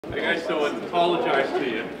I guys so apologize to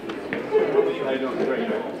you. I know, great.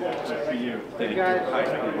 Nice to see you. Hey guys,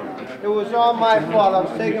 it was all my fault. I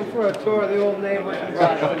was taken for a tour of the old neighborhood in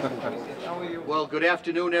Brockton. Well, good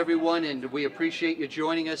afternoon, everyone, and we appreciate you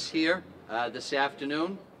joining us here this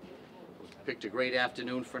afternoon. Picked a great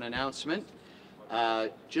afternoon for an announcement.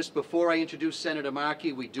 Just before I introduce Senator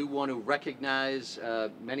Markey, we do want to recognize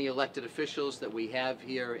many elected officials that we have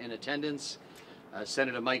here in attendance.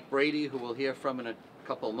 Senator Mike Brady, who we'll hear from in a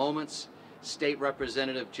couple of moments. State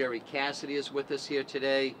Representative Jerry Cassidy is with us here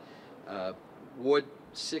today. Ward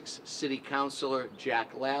 6 City Councilor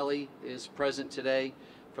Jack Lally is present today.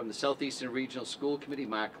 From the Southeastern Regional School Committee,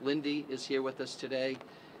 Mark Lindy is here with us today.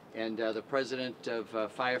 And the President of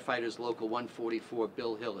Firefighters Local 144,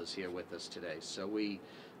 Bill Hill, is here with us today. So we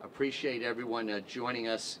appreciate everyone joining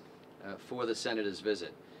us for the Senator's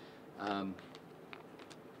visit.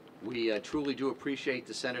 We truly do appreciate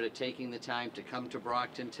the Senator taking the time to come to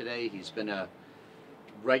Brockton today. He's been a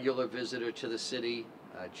regular visitor to the city.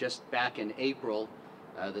 Just back in April,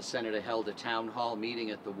 the Senator held a town hall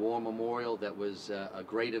meeting at the War Memorial that was a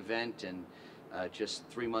great event, and just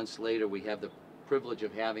 3 months later we have the privilege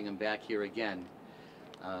of having him back here again.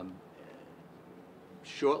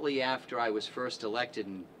 Shortly after I was first elected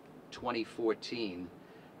in 2014,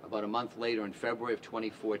 about a month later in February of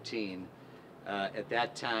 2014, at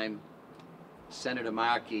that time, Senator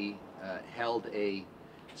Markey held a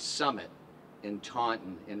summit in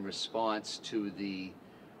Taunton in response to the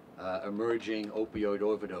emerging opioid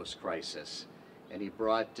overdose crisis. And he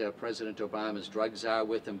brought President Obama's drug czar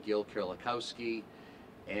with him, Gil Kurlikowski,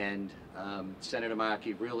 and Senator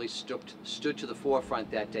Markey really stood to the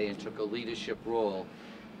forefront that day and took a leadership role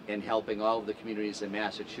in helping all of the communities in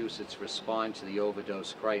Massachusetts respond to the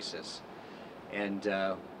overdose crisis. And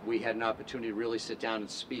we had an opportunity to really sit down and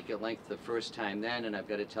speak at length the first time then, and I've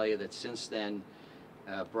got to tell you that since then,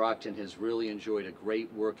 Brockton has really enjoyed a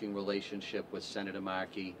great working relationship with Senator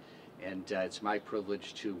Markey, and it's my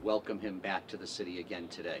privilege to welcome him back to the city again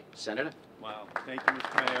today. Senator? Wow, thank you,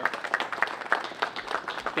 Mr. Mayor.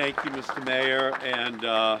 Thank you, Mr. Mayor, and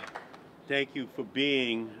thank you for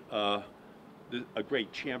being a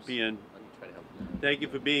great champion. Thank you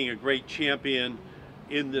for being a great champion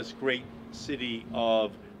in this great city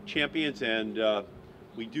of champions, and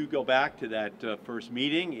we do go back to that first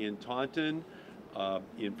meeting in Taunton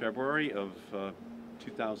in February of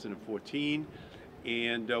 2014,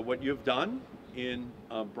 and what you've done in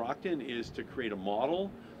Brockton is to create a model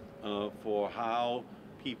for how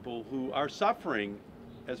people who are suffering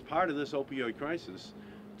as part of this opioid crisis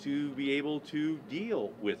to be able to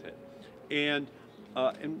deal with it. And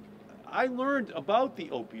I learned about the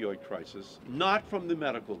opioid crisis not from the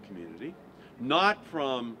medical community, not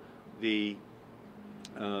from the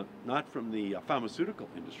pharmaceutical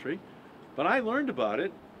industry, but I learned about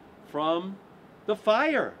it from the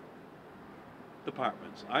fire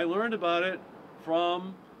departments. I learned about it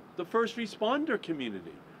from the first responder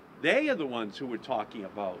community. They are the ones who were talking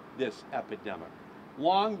about this epidemic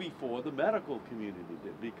long before the medical community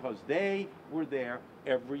did, because they were there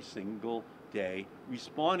every single day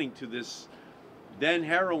responding to this then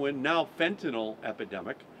heroin, now fentanyl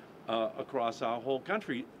epidemic across our whole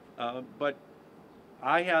country. But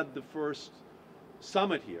I had the first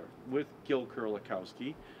summit here with Gil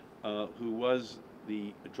Kurlikowski, who was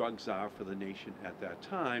the drug czar for the nation at that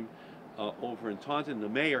time, over in Taunton. The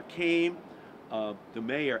mayor came, the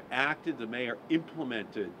mayor acted, the mayor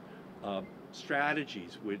implemented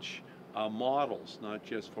strategies which are models, not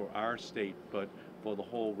just for our state, but for the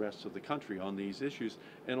whole rest of the country on these issues.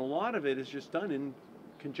 And a lot of it is just done in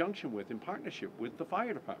conjunction with, in partnership with the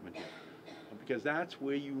fire department here, because that's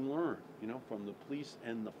where you learn, you know, from the police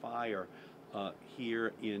and the fire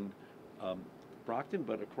here in Brockton,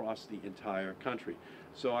 but across the entire country.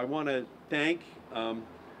 So I want to thank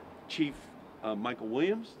Chief Michael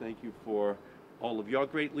Williams. Thank you for all of your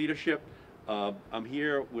great leadership. I'm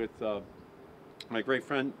here with my great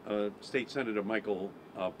friend, State Senator Michael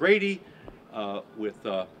Brady, with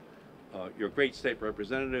your great state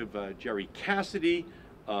representative, Jerry Cassidy.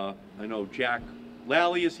 I know Jack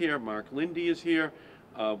Lally is here, Mark Lindy is here.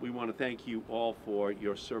 We want to thank you all for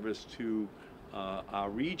your service to our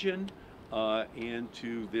region and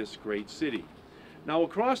to this great city. Now,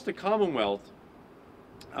 across the Commonwealth,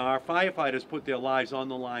 our firefighters put their lives on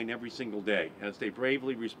the line every single day as they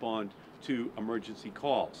bravely respond to emergency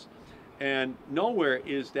calls. And nowhere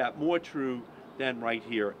is that more true than right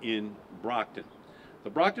here in Brockton.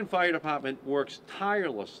 The Brockton Fire Department works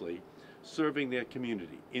tirelessly serving their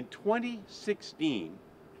community. In 2016,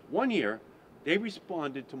 1 year, they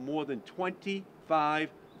responded to more than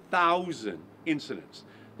 25,000 incidents.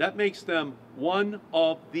 That makes them one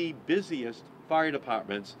of the busiest fire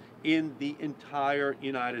departments in the entire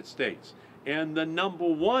United States, and the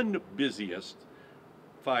 #1 busiest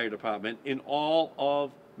fire department in all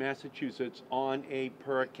of Massachusetts on a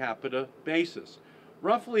per capita basis.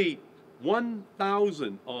 Roughly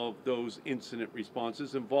 1,000 of those incident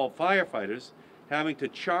responses involve firefighters having to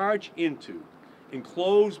charge into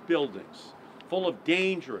enclosed buildings full of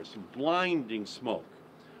dangerous and blinding smoke.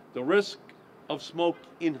 The risk of smoke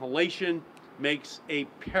inhalation makes a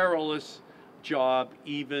perilous job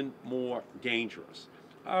even more dangerous.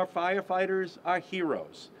 Our firefighters are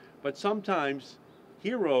heroes, but sometimes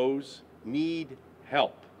heroes need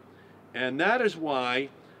help. And that is why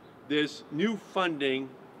this new funding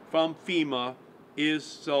from FEMA is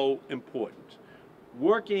so important.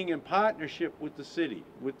 Working in partnership with the city,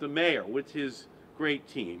 with the mayor, with his great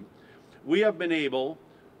team, we have been able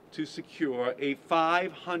to secure a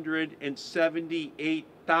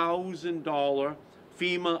 $578,000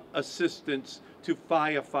 FEMA assistance to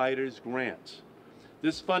firefighters grant.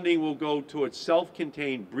 This funding will go towards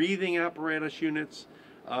self-contained breathing apparatus units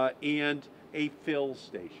and a fill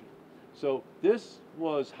station. So this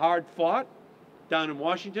was hard fought down in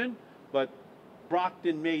Washington, but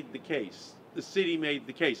Brockton made the case. The city made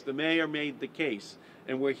the case. The mayor made the case.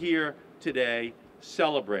 And we're here today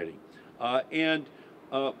celebrating.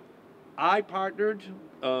 I partnered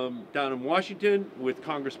down in Washington with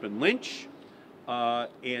Congressman Lynch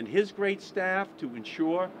and his great staff to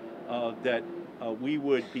ensure that we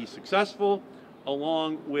would be successful,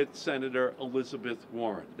 along with Senator Elizabeth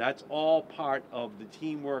Warren. That's all part of the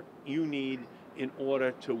teamwork you need in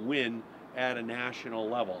order to win at a national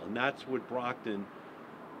level. And that's what Brockton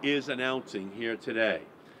is announcing here today,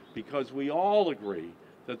 because we all agree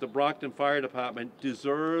that the Brockton Fire Department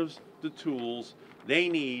deserves the tools they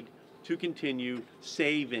need to continue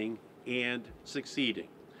saving and succeeding.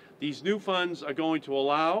 These new funds are going to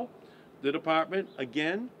allow the department,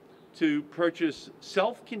 again, to purchase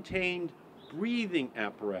self-contained breathing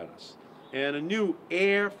apparatus and a new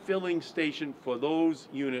air filling station for those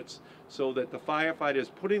units, so that the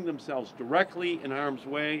firefighters putting themselves directly in harm's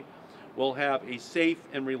way will have a safe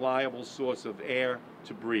and reliable source of air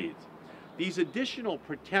to breathe. These additional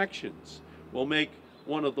protections will make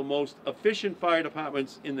one of the most efficient fire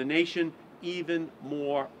departments in the nation even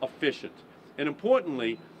more efficient. And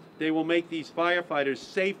importantly, they will make these firefighters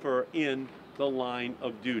safer in the line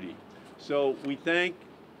of duty. So we thank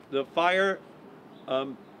the fire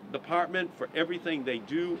department for everything they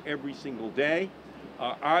do every single day.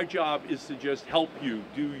 Our job is to just help you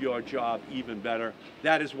do your job even better.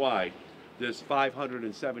 That is why this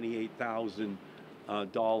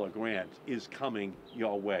 $578,000 grant is coming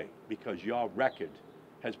your way, because your record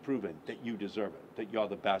has proven that you deserve it, that you're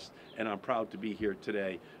the best. And I'm proud to be here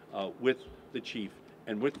today with the chief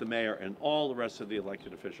and with the mayor and all the rest of the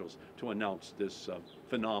elected officials to announce this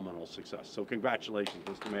phenomenal success. So congratulations,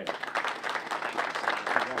 Mr. Mayor.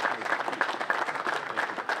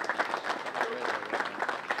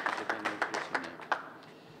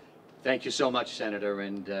 Thank you so much, Senator.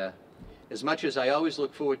 And as much as I always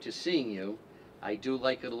look forward to seeing you, I do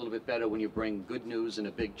like it a little bit better when you bring good news and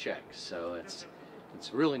a big check. So it's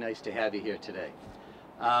really nice to have you here today.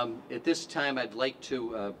 At this time, I'd like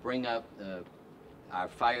to bring up our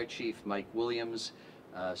Fire Chief, Mike Williams,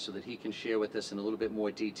 so that he can share with us in a little bit more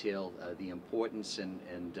detail the importance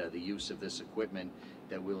and the use of this equipment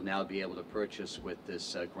that we'll now be able to purchase with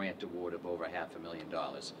this grant award of over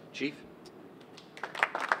 $500,000. Chief?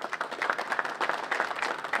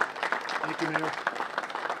 Thank you, Mayor.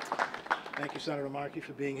 Thank you, Senator Markey,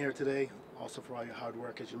 for being here today, also for all your hard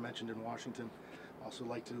work, as you mentioned, in Washington. Also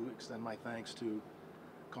like to extend my thanks to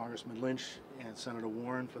Congressman Lynch and Senator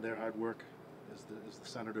Warren for their hard work, as the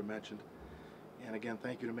senator mentioned. And again,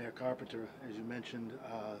 thank you to Mayor Carpenter. As you mentioned,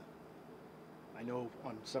 I know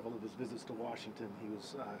on several of his visits to Washington, he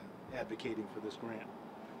was advocating for this grant.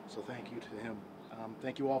 So thank you to him.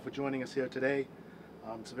 Thank you all for joining us here today.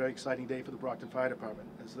 It's a very exciting day for the Brockton Fire Department.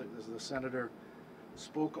 As the senator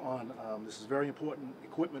spoke on, this is very important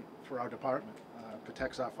equipment for our department.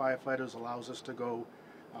 Protects our firefighters, allows us to go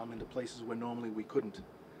into places where normally we couldn't.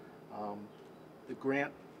 The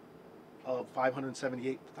grant of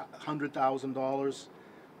 $578,000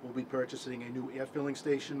 will be purchasing a new air filling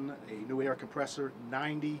station, a new air compressor,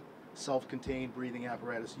 90 self-contained breathing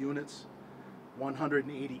apparatus units,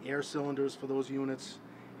 180 air cylinders for those units,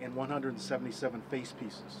 and 177 face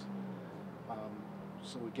pieces.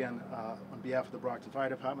 So again, on behalf of the Brockton Fire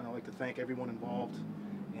Department, I'd like to thank everyone involved,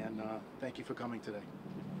 and thank you for coming today.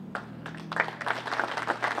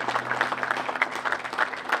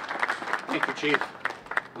 Thank you, Chief.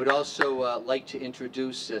 Would also like to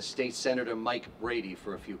introduce State Senator Mike Brady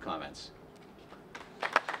for a few comments.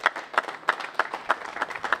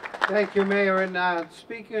 Thank you, Mayor. And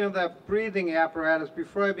speaking of that breathing apparatus,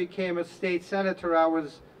 before I became a state senator, I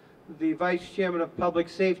was the vice chairman of public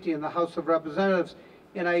safety in the House of Representatives,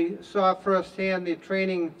 and I saw firsthand the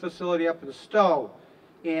training facility up in Stowe.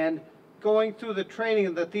 And going through the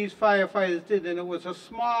training that these firefighters did, and it was a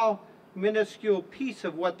small, minuscule piece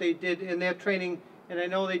of what they did in their training, and I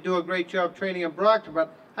know they do a great job training in Brockton,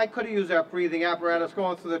 but I could have used that breathing apparatus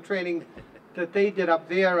going through the training that they did up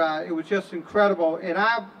there. It was just incredible. And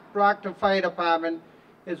our Brockton Fire Department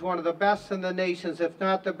is one of the best in the nations, if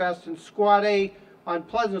not the best. In Squad A on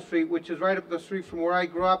Pleasant Street, which is right up the street from where I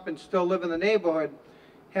grew up and still live in the neighborhood,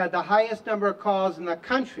 had the highest number of calls in the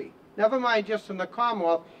country. Never mind just in the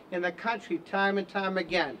Commonwealth, in the country, time and time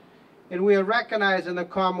again. And we are recognized in the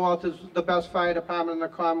Commonwealth as the best fire department in the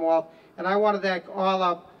Commonwealth. And I want to thank all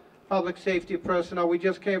our public safety personnel. We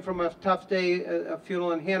just came from a tough day, a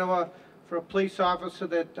funeral in Hanover for a police officer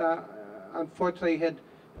that unfortunately had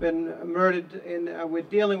been murdered. And we're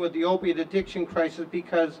dealing with the opiate addiction crisis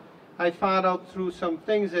because I found out through some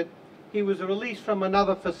things that he was released from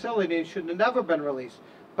another facility and should have never been released.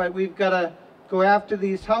 But we've got to go after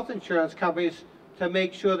these health insurance companies to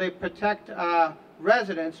make sure they protect our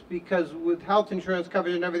residents, because with health insurance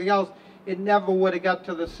coverage and everything else, it never would have got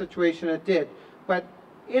to the situation it did. But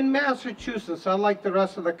in Massachusetts, unlike the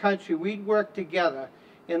rest of the country, we work together.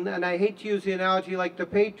 And I hate to use the analogy like the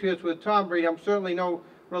Patriots with Tom Brady. I'm certainly no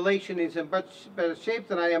relation. He's in much better shape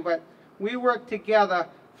than I am. But we work together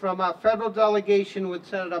from our federal delegation with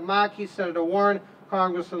Senator Markey, Senator Warren,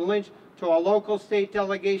 Congressman Lynch, to our local state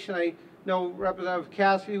delegation. I know Representative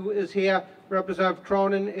Cassidy is here. Representative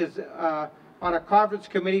Cronin is on a conference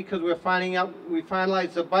committee because we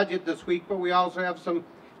finalized the budget this week, but we also have some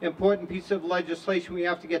important piece of legislation we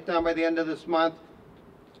have to get done by the end of this month.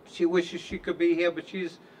 She wishes she could be here, but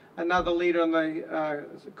she's another leader in the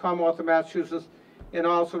Commonwealth of Massachusetts, and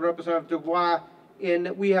also Representative Dubois.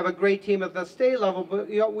 And we have a great team at the state level, but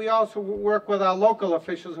we also work with our local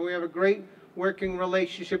officials, and we have a great working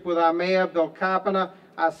relationship with our mayor, Bill Carpenter,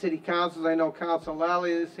 our city councils. I know Council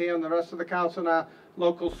Lally is here, and the rest of the council, and our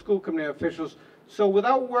local school committee officials. So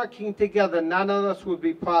without working together, none of this would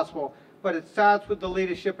be possible. But it starts with the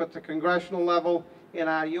leadership at the congressional level. And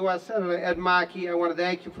our U.S. Senator Ed Markey, I want to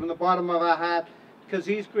thank you from the bottom of our heart, because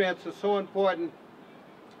these grants are so important.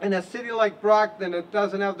 In a city like Brockton, it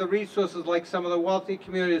doesn't have the resources like some of the wealthy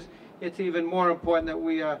communities. It's even more important that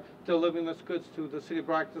we are delivering this goods to the city of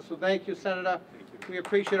Brockton. So thank you, Senator. We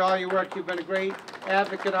appreciate all your work. You've been a great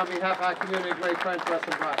advocate on behalf of our community, a great friend to us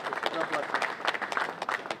in Brockton. God bless you.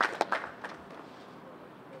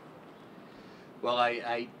 Well,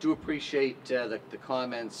 I do appreciate the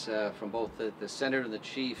comments from both the Senator and the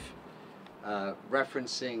Chief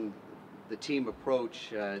referencing the team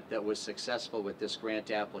approach that was successful with this grant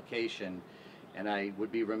application. And I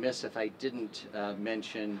would be remiss if I didn't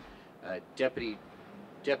mention Deputy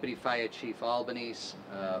Fire Chief Albanese,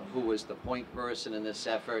 who was the point person in this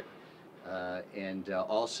effort, and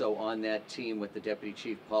also on that team with the Deputy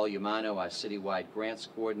Chief Paul Yamano, our citywide grants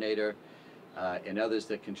coordinator, and others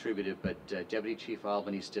that contributed. But Deputy Chief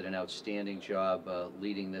Albanese did an outstanding job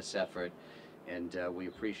leading this effort, and we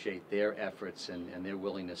appreciate their efforts and their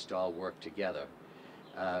willingness to all work together.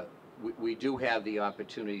 We do have the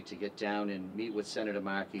opportunity to get down and meet with Senator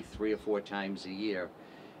Markey 3 or 4 times a year,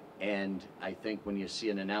 and I think when you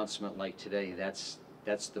see an announcement like today, that's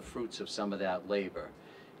the fruits of some of that labor.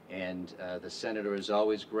 And the Senator is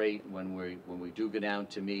always great when we do go down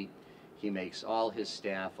to meet. He makes all his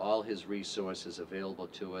staff, all his resources available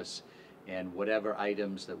to us, and whatever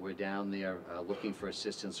items that we're down there looking for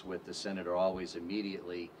assistance with, the Senator always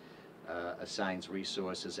immediately assigns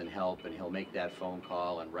resources and help, and he'll make that phone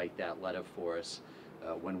call and write that letter for us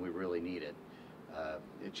when we really need it.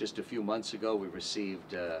 Just a few months ago, we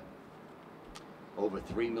received over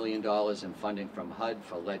 $3 million in funding from HUD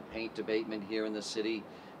for lead paint abatement here in the city.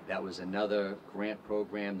 That was another grant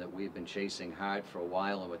program that we've been chasing hard for a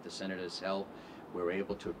while, and with the Senator's help, we were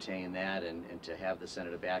able to obtain that, and to have the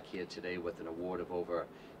Senator back here today with an award of over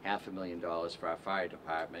 $500,000 for our fire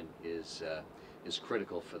department is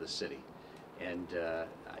critical for the city. And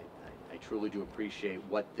I truly do appreciate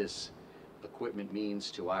what this equipment means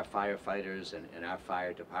to our firefighters and our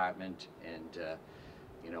fire department. And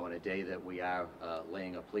you know, on a day that we are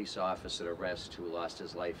laying a police officer to rest who lost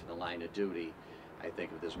his life in the line of duty, I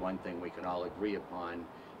think if there's one thing we can all agree upon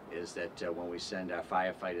is that when we send our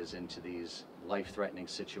firefighters into these life-threatening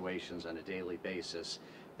situations on a daily basis,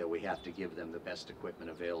 that we have to give them the best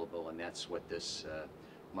equipment available, and that's what this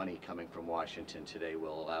money coming from Washington today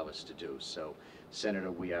will allow us to do. So,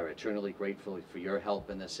 Senator, we are eternally grateful for your help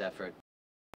in this effort.